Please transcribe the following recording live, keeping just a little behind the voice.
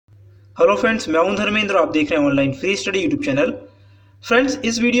Hello friends, मैं हूं धर्मेंद्र। आप देख रहे हैं online free study YouTube channel. Friends,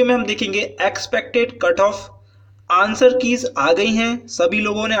 इस वीडियो में हम देखेंगे expected cut off answer keys आ गई हैं। सभी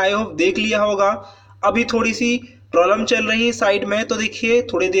लोगों ने आई होप देख लिया होगा। अभी थोड़ी सी प्रॉब्लम चल रही है साइड में, तो देखिए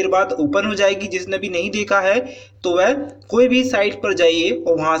थोड़ी देर बाद ओपन हो जाएगी। जिसने भी नहीं देखा है तो वह कोई भी साइट पर जाइए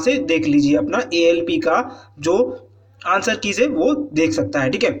और वहां से देख लीजिए। अपना ALP का जो आंसर कीज है वो देख सकता है।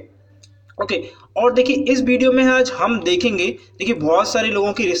 ठीक है, ओके। और देखिए इस वीडियो में आज हम देखेंगे, देखिए बहुत सारे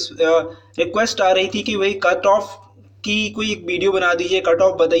लोगों की रिक्वेस्ट आ रही थी कि भाई कट ऑफ की कोई एक वीडियो बना दीजिए, कट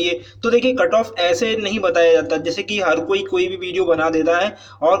ऑफ बताइए। तो देखिए कट ऑफ ऐसे नहीं बताया जाता जैसे कि हर कोई भी वीडियो बना देता है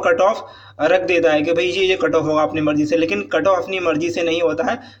और कट ऑफ रख देता है कि भाई ये कट ऑफ होगा अपनी मर्जी से। लेकिन कट ऑफ अपनी मर्जी से नहीं होता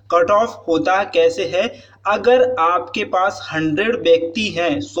है। कट ऑफ होता है कैसे है, अगर आपके पास 100 व्यक्ति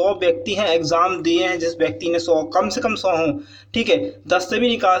हैं, 100 व्यक्ति हैं, एग्जाम दिए हैं, जिस व्यक्ति ने 100 कम से कम 100 हों, ठीक है, 10 से भी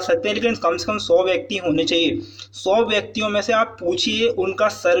निकाल सकते हैं लेकिन कम से कम 100 व्यक्ति होने चाहिए। 100 व्यक्तियों में से आप पूछिए, उनका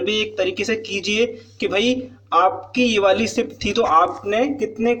सर्वे एक तरीके से कीजिए कि भाई आपकी ये वाली शिफ्ट थी तो आपने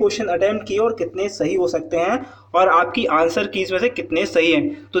कितने क्वेश्चन अटेम्प्ट किए और कितने सही हो सकते हैं और आपकी आंसर कीज में से कितने सही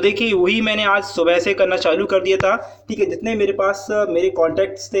हैं। तो देखिए वही मैंने आज सुबह से करना चालू कर दिया था। ठीक है, जितने मेरे पास मेरे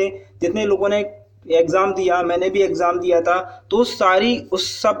कॉन्टैक्ट्स थे, जितने लोगों ने एग्ज़ाम दिया, मैंने भी एग्ज़ाम दिया था, तो सारी उस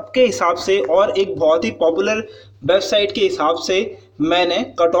सब के हिसाब से और एक बहुत ही पॉपुलर वेबसाइट के हिसाब से मैंने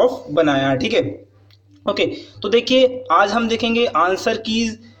कट ऑफ बनाया। ठीक है, ओके। तो देखिए आज हम देखेंगे आंसर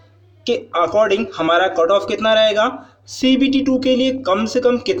कीज के अकॉर्डिंग हमारा कट ऑफ कितना रहेगा, CBT 2 के लिए कम से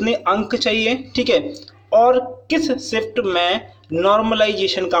कम कितने अंक चाहिए, ठीक है, और किस शिफ्ट में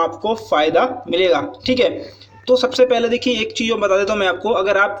नॉर्मलाइजेशन का आपको फायदा मिलेगा। ठीक है, तो सबसे पहले देखिए एक चीज़ बता देता हूँ मैं आपको।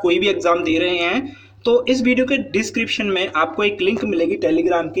 अगर आप कोई भी एग्जाम दे रहे हैं तो इस वीडियो के डिस्क्रिप्शन में आपको एक लिंक मिलेगी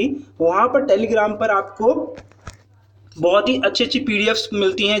टेलीग्राम की। वहाँ पर टेलीग्राम पर आपको बहुत ही अच्छी अच्छी PDFs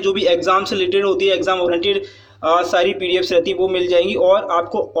मिलती हैं जो भी एग्जाम से रिलेटेड होती है, एग्जाम ओरिएंटेड सारी PDFs रहती है, वो मिल जाएंगी। और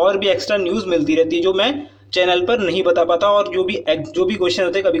आपको और भी एक्स्ट्रा न्यूज़ मिलती रहती है जो मैं चैनल पर नहीं बता पाता, और जो भी क्वेश्चन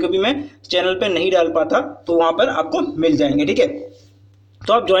होते हैं कभी कभी मैं चैनल पर नहीं डाल पाता, तो वहाँ पर आपको मिल जाएंगे। ठीक है,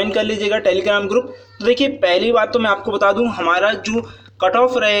 तो आप ज्वाइन कर लीजिएगा टेलीग्राम ग्रुप। तो देखिए पहली बात तो मैं आपको बता दूं, हमारा जो कट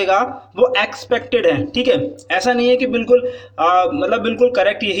ऑफ रहेगा वो एक्सपेक्टेड है। ठीक है, ऐसा नहीं है कि बिल्कुल मतलब बिल्कुल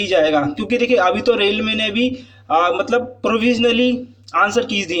करेक्ट यही जाएगा, क्योंकि देखिए अभी तो रेलवे ने भी मतलब प्रोविजनली आंसर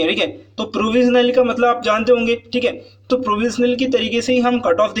कीज दिए हैं। ठीक है, तो प्रोविजनली का मतलब आप जानते होंगे। ठीक है, तो प्रोविजनल की तरीके से ही हम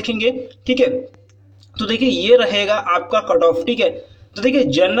कट ऑफ दिखेंगे। ठीक है, तो देखिए ये रहेगा आपका कट ऑफ। ठीक है, तो देखिए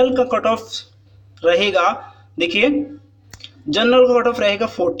जनरल का कट ऑफ रहेगा, देखिए जनरल का कट ऑफ रहेगा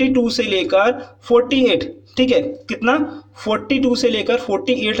 42 से लेकर 48। ठीक है, कितना, 42 से लेकर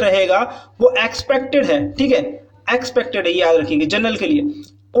 48 रहेगा, वो एक्सपेक्टेड है। ठीक है, एक्सपेक्टेड है, याद रखेंगे जनरल के लिए।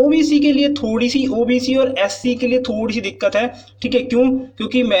 OBC के लिए थोड़ी सी, OBC और SC के लिए थोड़ी सी दिक्कत है। ठीक है, क्यों,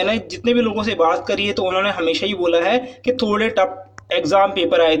 क्योंकि मैंने जितने भी लोगों से बात करी है तो उन्होंने हमेशा ही बोला है कि थोड़े टफ एग्जाम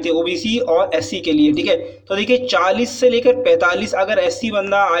पेपर आए थे OBC और SC के लिए। ठीक है, तो देखिए 40 से लेकर 45 अगर SC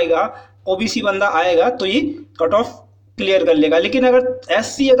बंदा आएगा, OBC बंदा आएगा तो ये कट ऑफ क्लियर कर लेगा। लेकिन अगर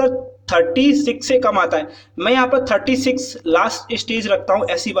SC अगर 36 से कम आता है, मैं यहाँ पर 36 लास्ट स्टेज रखता हूँ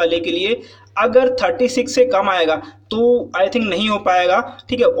SC वाले के लिए। अगर 36 से कम आएगा तो आई थिंक नहीं हो पाएगा।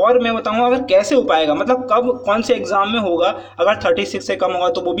 ठीक है, और मैं बताऊंगा अगर कैसे हो पाएगा, मतलब कब कौन से एग्जाम में होगा अगर 36 से कम होगा,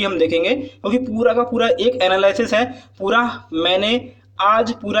 तो वो भी हम देखेंगे, क्योंकि पूरा का पूरा एक एनालिसिस है। पूरा मैंने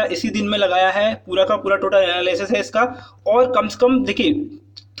आज पूरा इसी दिन में लगाया है, पूरा का पूरा टोटल एनालिसिस है इसका। और कम से कम देखिए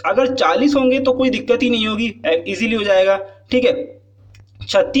अगर 40 होंगे तो कोई दिक्कत ही नहीं होगी, इजीली हो जाएगा। ठीक है,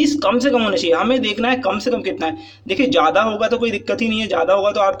 36 कम से कम होना चाहिए, हमें देखना है कम से कम कितना है। देखिए ज़्यादा होगा तो कोई दिक्कत ही नहीं है, ज़्यादा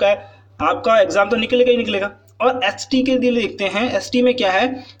होगा तो आपका एग्जाम तो निकलेगा ही निकलेगा। और ST के लिए देखते हैं, ST में क्या है,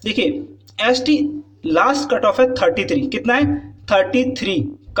 देखिए ST लास्ट कट ऑफ है 33। कितना है, 33।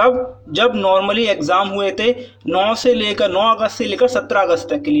 कब, जब नॉर्मली एग्जाम हुए थे 9 अगस्त से लेकर 17 अगस्त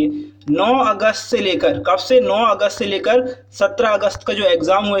तक के लिए। 9 अगस्त से लेकर, कब से, 9 अगस्त से लेकर 17 अगस्त का जो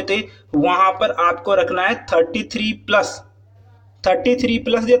एग्जाम हुए थे वहां पर आपको रखना है 33 प्लस या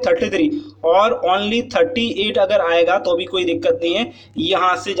 33, और ओनली 38 अगर आएगा तो भी कोई दिक्कत नहीं है।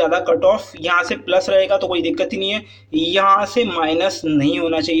 यहाँ से ज़्यादा कट ऑफ, यहाँ से प्लस रहेगा तो कोई दिक्कत ही नहीं है। यहाँ से माइनस नहीं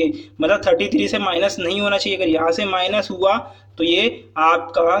होना चाहिए, मतलब 33 से माइनस नहीं होना चाहिए। अगर यहाँ से माइनस हुआ तो ये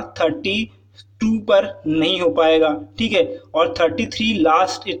आपका 32 पर नहीं हो पाएगा। ठीक है, और 33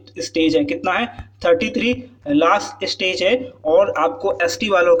 लास्ट स्टेज है। कितना है, 33 लास्ट स्टेज है, और आपको ST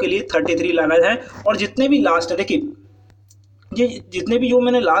वालों के लिए 33 लाना है। और जितने भी लास्ट है, देखिए ये जितने भी जो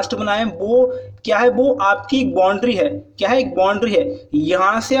मैंने लास्ट बनाए वो क्या है, वो आपकी एक बाउंड्री है। क्या है, एक बाउंड्री है।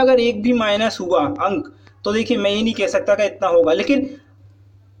 यहाँ से अगर एक भी माइनस हुआ अंक तो देखिए मैं ये नहीं कह सकता कि इतना होगा, लेकिन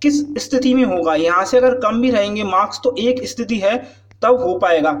किस स्थिति में होगा, यहाँ से अगर कम भी रहेंगे मार्क्स तो एक स्थिति है तब हो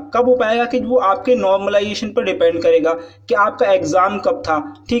पाएगा। कब हो पाएगा कि वो आपके नॉर्मलाइजेशन पर डिपेंड करेगा कि आपका एग्जाम कब था,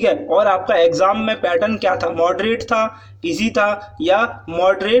 ठीक है, और आपका एग्जाम में पैटर्न क्या था, मॉडरेट था, इजी था, या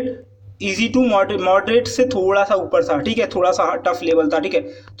मॉडरेट इजी टू मॉडरेट से थोड़ा सा ऊपर था, ठीक है, थोड़ा सा टफ लेवल था, ठीक है।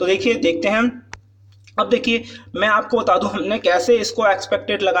 तो देखिए देखते हैं। अब देखिए मैं आपको बता दूं हमने कैसे इसको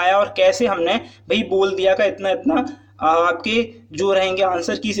एक्सपेक्टेड लगाया और कैसे हमने भाई बोल दिया का इतना इतना आपके जो रहेंगे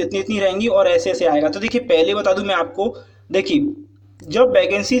आंसर कीज इतनी इतनी रहेंगी और ऐसे ऐसे आएगा। तो देखिए पहले बता दूं मैं आपको, देखिए जब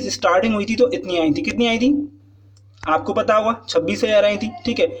वैकेंसीज स्टार्टिंग हुई थी तो इतनी आई थी, कितनी आई थी आपको पता होगा, 26,000 आई थी,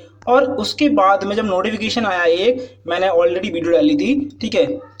 ठीक है। और उसके बाद में जब नोटिफिकेशन आया, एक मैंने ऑलरेडी वीडियो डाली थी, ठीक है,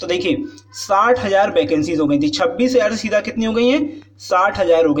 तो देखिए 60,000 वैकेंसीज हो गई थी, 26,000 से सीधा कितनी हो गई हैं,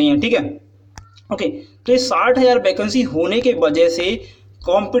 60,000 हो गई हैं, ठीक है। ओके, तो ये 60,000 वैकेंसी होने के वजह से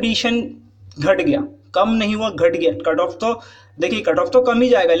कंपटीशन घट गया, कम नहीं हुआ, घट गया। कट ऑफ तो देखिए कट ऑफ तो कम ही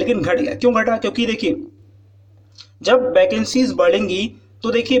जाएगा, लेकिन घट गया। क्यों घटा, क्योंकि देखिए जब वैकेंसीज बढ़ेंगी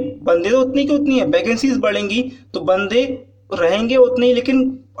तो देखिए बंदे तो उतनी की उतनी है, वैकेंसीज बढ़ेंगी तो बंदे रहेंगे उतने ही, लेकिन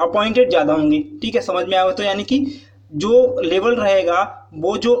अपॉइंटेड ज़्यादा होंगे, ठीक है, समझ में आया। तो यानी कि जो लेवल रहेगा,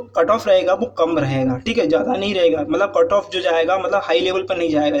 वो जो कट ऑफ रहेगा वो कम रहेगा, ठीक है, ज़्यादा नहीं रहेगा, मतलब कट ऑफ जो जाएगा मतलब हाई लेवल पर नहीं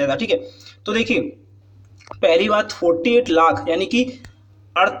जाएगा ज़्यादा, ठीक है। तो देखिए पहली बात 48 लाख यानी कि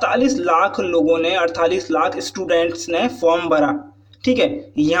 48 लाख लोगों ने, 48 लाख स्टूडेंट्स ने फॉर्म भरा, ठीक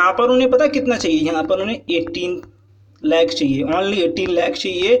है। यहाँ पर उन्हें पता कितना चाहिए, यहाँ पर उन्हें 18 लाख चाहिए, ओनली 18 लाख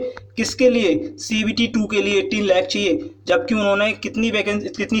चाहिए। किसके लिए, CBT 2 के लिए 18 लाख चाहिए, जबकि उन्होंने कितनी वैकेंसी,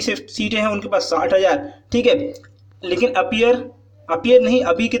 कितनी सीटें हैं उनके पास, 60,000, ठीक है। लेकिन अपियर नहीं,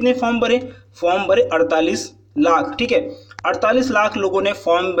 अभी कितने फॉर्म भरे 48 लाख, ठीक है। 48 लाख लोगों ने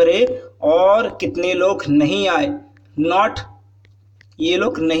फॉर्म भरे और कितने लोग नहीं आए, नॉट ये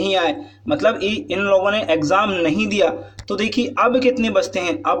लोग नहीं आए, मतलब इन लोगों ने एग्जाम नहीं दिया। तो देखिए अब कितने बचते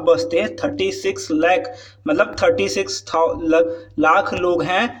हैं, अब बचते हैं 36 लाख, मतलब 36 लाख लोग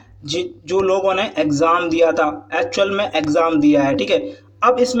हैं जो लोगों ने एग्जाम दिया था, एक्चुअल में एग्जाम दिया है, ठीक है।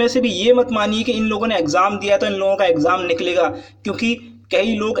 अब इसमें से भी ये मत मानिए कि इन लोगों ने एग्जाम दिया तो इन लोगों का एग्जाम निकलेगा, क्योंकि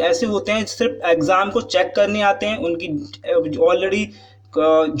कई लोग ऐसे होते हैं सिर्फ एग्जाम को चेक करने आते हैं, उनकी ऑलरेडी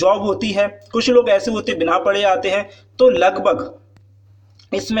जॉब होती है। कुछ लोग ऐसे होते बिना पढ़े आते हैं, तो लगभग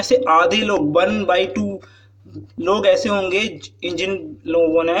इसमें से आधे लोग 1/2 लोग ऐसे होंगे जिन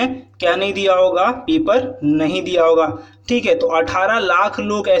लोगों ने क्या नहीं दिया होगा, पेपर नहीं दिया होगा, ठीक है। तो 18 लाख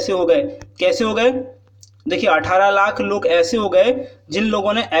लोग ऐसे हो गए, कैसे हो गए, देखिए 18 लाख लोग ऐसे हो गए जिन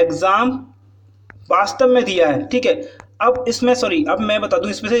लोगों ने एग्जाम वास्तव में दिया है, ठीक है। अब इसमें अब मैं बता दूं,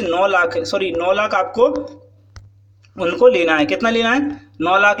 इसमें से 9 लाख आपको उनको लेना है, कितना लेना है,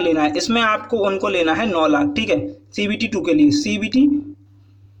 9 लाख लेना है, इसमें आपको उनको लेना है 9 लाख, ठीक है। CBT 2 के लिए, CBT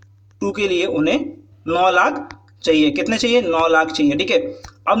 2 के लिए उन्हें 9 लाख चाहिए, कितने चाहिए, 9 लाख चाहिए, ठीक है।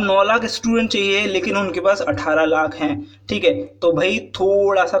 अब 9 लाख स्टूडेंट चाहिए, लेकिन उनके पास 18 लाख हैं, ठीक है। तो भाई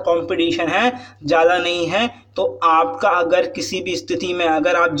थोड़ा सा कंपटीशन है, ज़्यादा नहीं है। तो आपका अगर किसी भी स्थिति में,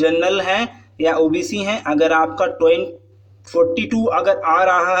 अगर आप जनरल हैं या OBC हैं, अगर आपका 42 अगर आ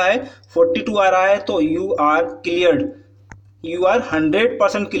रहा है, 42 आ रहा है, तो you are cleared, you are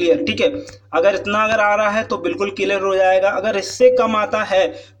 100% clear, ठीक है। अगर इतना अगर आ रहा है तो बिल्कुल क्लियर हो जाएगा। अगर इससे कम आता है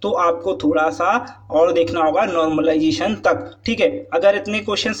तो आपको थोड़ा सा और देखना होगा नॉर्मलाइजेशन तक, ठीक है। अगर इतने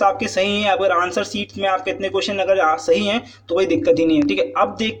क्वेश्चंस आपके सही हैं, अगर आंसर शीट में आपके इतने क्वेश्चन अगर सही हैं तो कोई दिक्कत ही नहीं है, ठीक है।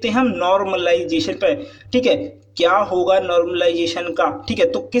 अब देखते हैं हम नॉर्मलाइजेशन पे, ठीक है, क्या होगा नॉर्मलाइजेशन का, ठीक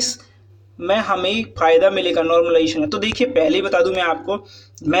है। तो किस में हमें फायदा मिलेगा नॉर्मलाइजेशन। तो देखिए पहले बता दूं मैं आपको,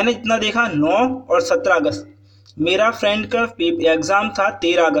 मैंने जितना देखा 9 और 17 अगस्त, मेरा फ्रेंड का एग्ज़ाम था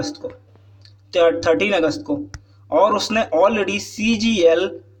 13 अगस्त को, 13 अगस्त को, और उसने ऑलरेडी CGL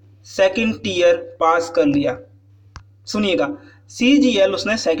सेकेंड ईयर पास कर लिया। सुनिएगा, CGL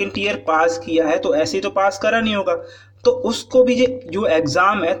उसने सेकेंड ईयर पास किया है, तो ऐसे ही तो पास करा नहीं होगा। तो उसको भी जो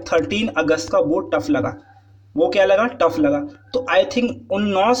एग्ज़ाम है 13 अगस्त का, वो टफ लगा, वो क्या लगा, टफ लगा। तो आई थिंक उन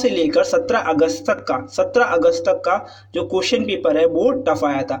 9 से लेकर 17 अगस्त तक का जो क्वेश्चन पेपर है वो टफ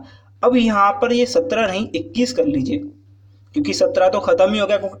आया था। अब यहाँ पर ये 17 नहीं 21 कर लीजिए, क्योंकि 17 तो खत्म ही हो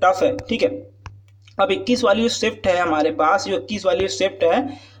गया, क्योंकि टफ है, ठीक है। अब 21 वाली जो शिफ्ट है हमारे पास, जो 21 वाली शिफ्ट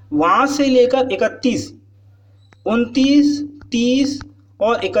है, वहां से लेकर 31, 29, 30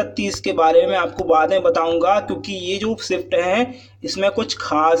 और 31 के बारे में आपको बाद में बताऊंगा, क्योंकि ये जो शिफ्ट है इसमें कुछ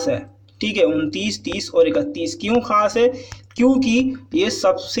खास है, ठीक है। 29, 30 और 31 क्यों खास है, क्योंकि ये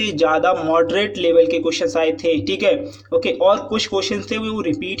सबसे ज़्यादा मॉडरेट लेवल के क्वेश्चंस आए थे, ठीक है, ओके। और कुछ क्वेश्चंस थे वो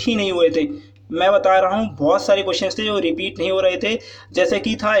रिपीट ही नहीं हुए थे, मैं बता रहा हूँ बहुत सारे क्वेश्चंस थे जो रिपीट नहीं हो रहे थे। जैसे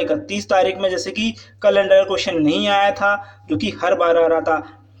कि था 31 तारीख में, जैसे कि कैलेंडर क्वेश्चन नहीं आया था जो कि हर बार आ रहा था,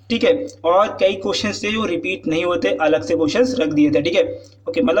 ठीक है। और कई क्वेश्चंस थे जो रिपीट नहीं हुए थे, अलग से क्वेश्चंस रख दिए थे, ठीक है,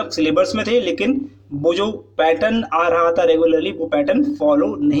 ओके, मतलब सिलेबस में थे लेकिन वो जो पैटर्न आ रहा था रेगुलरली वो पैटर्न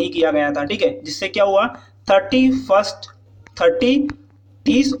फॉलो नहीं किया गया था। ठीक है, जिससे क्या हुआ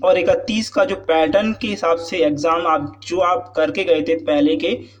 30 और 31 का जो पैटर्न के हिसाब से एग्जाम आप करके गए थे पहले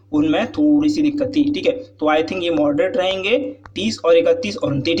के, उनमें थोड़ी सी दिक्कत थी। ठीक है, तो आई थिंक ये मॉडरेट रहेंगे 30 और 31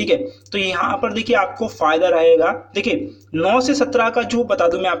 और 29। ठीक है, तो यहाँ पर देखिए आपको फायदा रहेगा। देखिए 9 से 17 का जो बता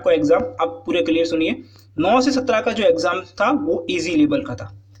दूं मैं आपको एग्जाम, आप पूरे क्लियर सुनिए। 9 से 17 का जो एग्जाम था वो इजी लेवल का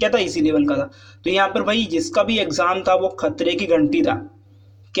था। क्या था? इजी लेवल का था। तो यहाँ पर भाई जिसका भी एग्जाम था वो खतरे की घंटी था।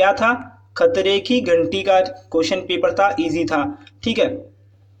 क्या था? खतरे की घंटी का क्वेश्चन पेपर था, इजी था। ठीक है,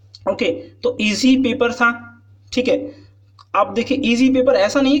 ओके, तो इजी पेपर था। ठीक है, अब देखिए इजी पेपर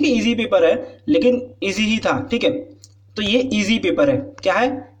ऐसा नहीं है कि इजी पेपर है, लेकिन इजी ही था। ठीक है, तो ये इजी पेपर है। क्या है?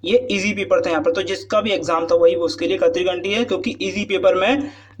 ये इजी पेपर था यहाँ पर। तो जिसका भी एग्जाम था वही उसके लिए खतरे की घंटी है, क्योंकि इजी पेपर में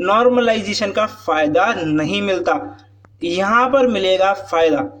नॉर्मलाइजेशन का फायदा नहीं मिलता। यहाँ पर मिलेगा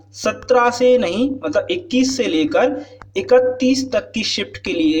फायदा 17 से नहीं, मतलब 21 से लेकर 31 तक की शिफ्ट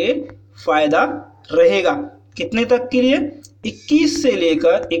के लिए फायदा रहेगा। कितने तक के लिए? 21 से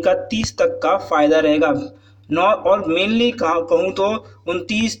लेकर 31 तक का फायदा रहेगा। और मेनली कहूँ तो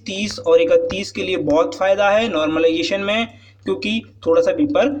 29, 30 और 31 के लिए बहुत फायदा है नॉर्मलाइजेशन में, क्योंकि थोड़ा सा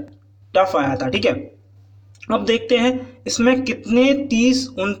पेपर टफ आया था। ठीक है, अब देखते हैं इसमें कितने 30,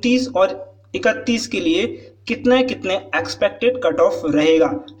 29 और 31 के लिए कितने कितने एक्सपेक्टेड कट ऑफ रहेगा।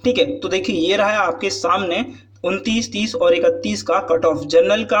 ठीक है, तो देखिए ये रहा है आपके सामने 29, 30 और 31 का कट ऑफ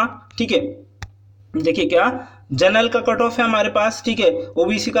जनरल का। ठीक है, देखिए क्या जनरल का कट ऑफ है हमारे पास। ठीक है,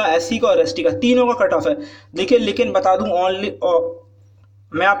 ओबीसी का, एससी का और एसटी का, तीनों का कट ऑफ है। देखिए लेकिन बता दूं ओनली,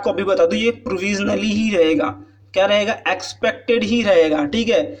 मैं आपको अभी बता दूं ये प्रोविजनली ही रहेगा। क्या रहेगा? एक्सपेक्टेड ही रहेगा। ठीक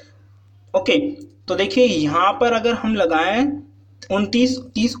है, ओके, तो देखिए यहाँ पर अगर हम लगाएं 29,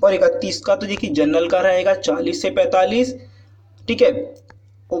 30 और 31 का, तो देखिए जनरल का रहेगा 40 से 45। ठीक है,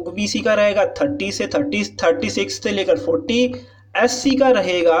 ओबीसी का रहेगा 30 से 36 से लेकर 40। एससी का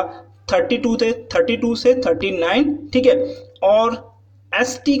रहेगा 32 से 39। ठीक है, और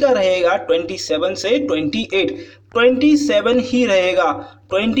एसटी का रहेगा 27 से 28। 27 ही रहेगा।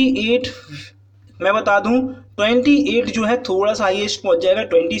 28 मैं बता दूं 28 जो है थोड़ा सा हाईएस्ट पहुंच जाएगा,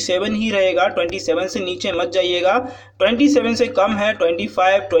 27 ही रहेगा। 27 से नीचे मत जाइएगा। 27 से कम है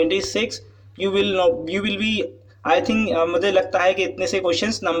 25, 26 you will B I think, मुझे लगता है कि इतने से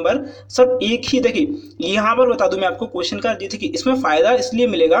क्वेश्चंस नंबर सब एक ही। देखिए यहाँ पर बता दूं मैं आपको क्वेश्चन का, जैसे कि इसमें फायदा इसलिए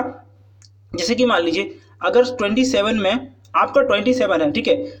मिलेगा, जैसे कि मान लीजिए अगर 27 में आपका 27 है। ठीक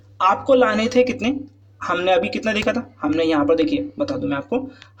है, आपको लाने थे कितने? हमने अभी कितना देखा था? हमने यहाँ पर देखिए बता दूं मैं आपको,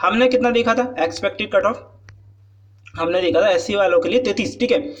 हमने कितना देखा था एक्सपेक्टेड कट ऑफ? हमने देखा था एससी वालों के लिए 33।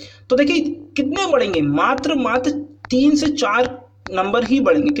 ठीक है, तो देखिए कितने बढ़ेंगे? मात्र 3 से 4 नंबर ही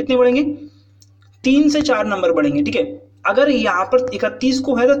बढ़ेंगे। कितने बढ़ेंगे? 3 से 4 नंबर बढ़ेंगे। ठीक है, अगर यहाँ पर 31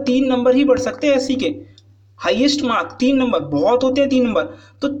 को है तो 3 नंबर ही बढ़ सकते हैं एससी के। हाईएस्ट मार्क 3 नंबर, बहुत होते हैं 3 नंबर,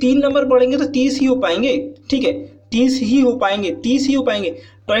 तो 3 नंबर बढ़ेंगे तो 30 ही हो पाएंगे। ठीक है, 30 ही हो पाएंगे, 30 ही हो पाएंगे।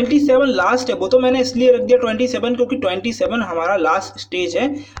 27 लास्ट है, वो तो मैंने इसलिए रख दिया 27 क्योंकि 27 हमारा लास्ट स्टेज है।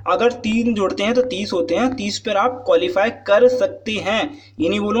 अगर 3 जोड़ते हैं तो 30 होते हैं, 30 पर आप क्वालिफाई कर सकते हैं। ये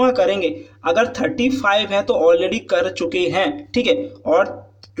नहीं बोलूँगा करेंगे। अगर 35 है तो ऑलरेडी कर चुके हैं। ठीक है, और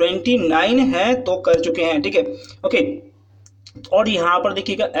 29 है तो कर चुके हैं। ठीक है, ओके, और यहाँ पर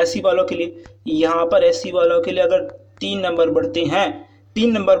देखिएगा एससी वालों के लिए, यहाँ पर एससी वालों के लिए अगर 3 नंबर बढ़ते हैं,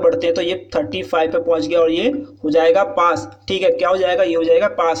 3 नंबर बढ़ते हैं तो ये 35 पे पहुंच गया और ये हो जाएगा पास। ठीक है, क्या हो जाएगा? ये हो जाएगा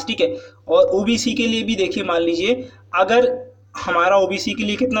पास। ठीक है, और ओबीसी के लिए भी देखिए, मान लीजिए अगर हमारा ओबीसी के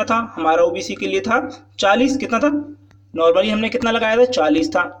लिए कितना था? हमारा ओबीसी के लिए था 40। कितना था? नॉर्मली हमने कितना लगाया था? 40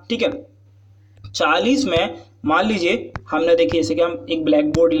 था। ठीक है, 40 में मान लीजिए हमने, देखिए जैसे कि हम एक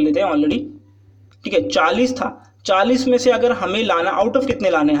ब्लैक बोर्ड ले लेते हैं ऑलरेडी। ठीक है, 40 था। 40 में से अगर हमें लाना, आउट ऑफ कितने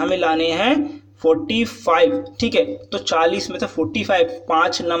लाने? हमें लाने हैं 45। ठीक है, तो 40 में से 45,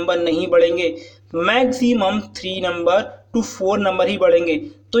 5 नंबर नहीं बढ़ेंगे, मैक्सिमम 3 नंबर टू 4 नंबर ही बढ़ेंगे।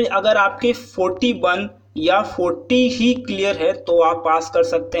 तो अगर आपके 41 या 40 ही क्लियर है तो आप पास कर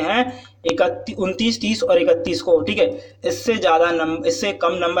सकते हैं 29, 30 और 31 को। ठीक है, इससे ज़्यादा नंबर, इससे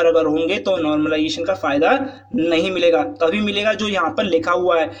कम नंबर अगर होंगे तो नॉर्मलाइजेशन का फायदा नहीं मिलेगा। तभी मिलेगा जो यहाँ पर लिखा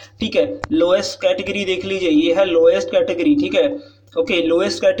हुआ है। ठीक है, लोएस्ट कैटेगरी देख लीजिए, ये है लोएस्ट कैटेगरी। ठीक है, ओके,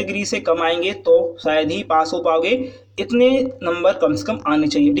 लोएस्ट कैटेगरी से कम आएंगे तो शायद ही पास हो पाओगे, इतने नंबर कम से कम आने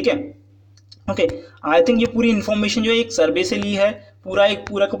चाहिए। ठीक है, ओके, आई थिंक ये पूरी इन्फॉर्मेशन जो है एक सर्वे से ली है,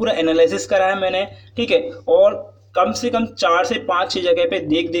 पूरा का पूरा एनालिसिस करा है मैंने। ठीक है, और कम से कम 4 से 5-6 जगह पे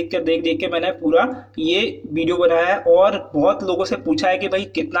देख के मैंने पूरा ये वीडियो बनाया है, और बहुत लोगों से पूछा है कि भाई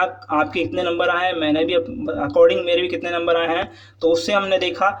कितना आपके कितने नंबर आए हैं। मैंने भी अकॉर्डिंग मेरे भी कितने नंबर आए हैं, तो उससे हमने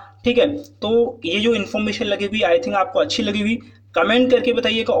देखा। ठीक है, तो ये जो इन्फॉर्मेशन लगी हुई आई थिंक आपको अच्छी लगी हुई। कमेंट करके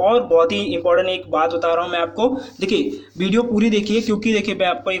बताइएगा। और बहुत ही इंपॉर्टेंट एक बात बता रहा हूँ मैं आपको, देखिए वीडियो पूरी देखिए, क्योंकि देखिए मैं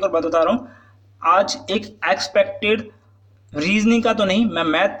आपको एक और बात बता रहा हूँ, आज एक एक्सपेक्टेड रीजनिंग का तो नहीं, मैं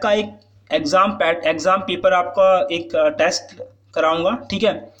मैथ का एक एग्जाम पेपर आपका एक टेस्ट कराऊंगा, ठीक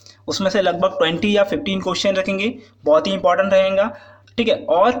है। उसमें से लगभग 20 या 15 क्वेश्चन रखेंगे, बहुत ही इंपॉर्टेंट रहेगा, ठीक है।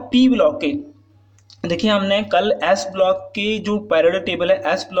 और पी ब्लॉक के देखिए हमने कल एस ब्लॉक के जो पैरेलल टेबल है,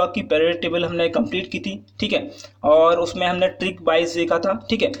 एस ब्लॉक की पैरेलल टेबल हमने कंप्लीट की थी, ठीक है। और उसमें हमने ट्रिक वाइज देखा था,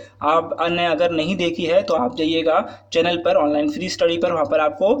 ठीक है। आपने अगर नहीं देखी है तो आप जाइएगा चैनल पर, ऑनलाइन फ्री स्टडी पर, वहाँ पर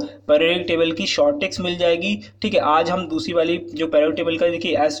आपको पैरेलल टेबल की शॉर्ट टिक्स मिल जाएगी, ठीक है। आज हम दूसरी वाली जो पैरेलल टेबल का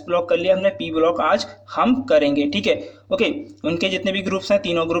देखिए एस ब्लॉक कर लिया हमने, पी ब्लॉक आज हम करेंगे, ठीक है। ओके, उनके जितने भी ग्रुप्स हैं,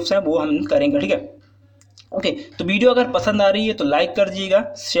 तीनों ग्रुप्स हैं, वो हम करेंगे, ठीक है। ओके, तो वीडियो अगर पसंद आ रही है तो लाइक कर दीजिएगा,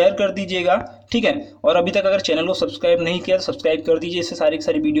 शेयर कर दीजिएगा, ठीक है। और अभी तक अगर चैनल को सब्सक्राइब नहीं किया तो सब्सक्राइब कर दीजिए, इससे सारी की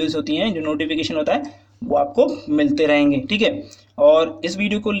सारी वीडियोस होती हैं, जो नोटिफिकेशन होता है वो आपको मिलते रहेंगे, ठीक है। और इस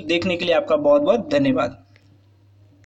वीडियो को देखने के लिए आपका बहुत बहुत धन्यवाद।